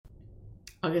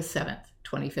August 7th,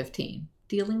 2015,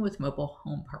 dealing with mobile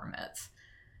home permits.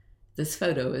 This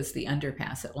photo is the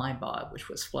underpass at Limebaugh, which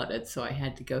was flooded, so I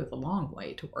had to go the long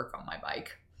way to work on my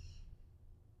bike.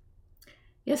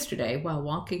 Yesterday, while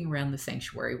walking around the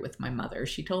sanctuary with my mother,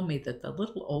 she told me that the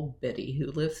little old biddy who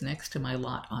lives next to my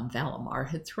lot on Valimar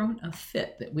had thrown a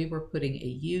fit that we were putting a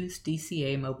used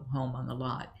DCA mobile home on the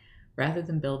lot, rather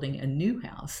than building a new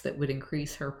house that would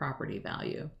increase her property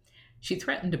value. She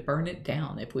threatened to burn it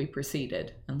down if we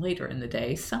proceeded, and later in the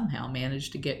day somehow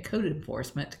managed to get code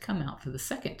enforcement to come out for the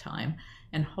second time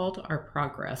and halt our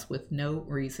progress with no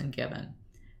reason given.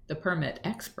 The permit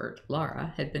expert,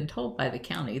 Laura, had been told by the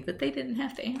county that they didn't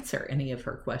have to answer any of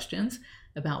her questions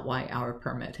about why our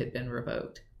permit had been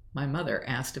revoked. My mother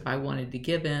asked if I wanted to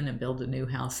give in and build a new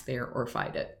house there or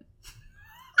fight it.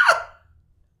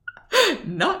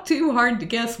 Not too hard to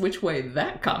guess which way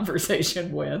that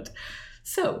conversation went.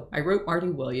 So I wrote Marty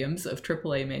Williams of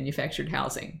AAA Manufactured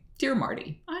Housing. Dear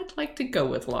Marty, I'd like to go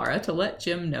with Laura to let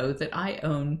Jim know that I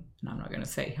own, and I'm not going to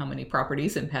say how many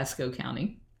properties in Pasco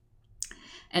County.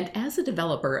 And as a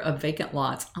developer of vacant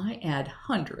lots, I add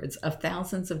hundreds of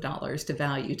thousands of dollars to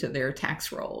value to their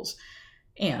tax rolls.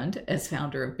 And as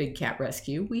founder of Big Cat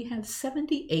Rescue, we have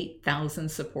 78,000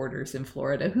 supporters in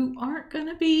Florida who aren't going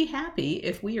to be happy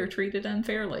if we are treated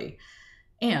unfairly.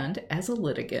 And as a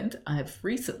litigant, I've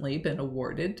recently been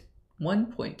awarded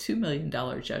 $1.2 million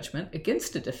judgment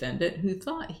against a defendant who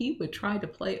thought he would try to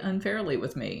play unfairly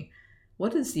with me.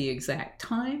 What is the exact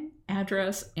time,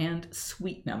 address, and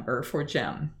suite number for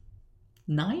Jim?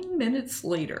 9 minutes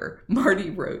later, Marty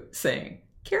wrote saying,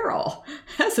 Carole,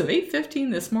 as of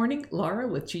 8:15 this morning, Laura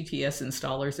with GTS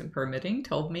Installers and Permitting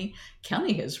told me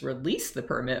county has released the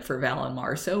permit for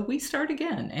Valimar, so we start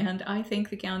again. And I think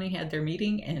the county had their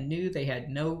meeting and knew they had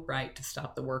no right to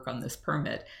stop the work on this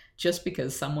permit just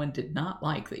because someone did not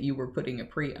like that you were putting a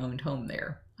pre-owned home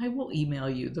there. I will email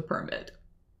you the permit.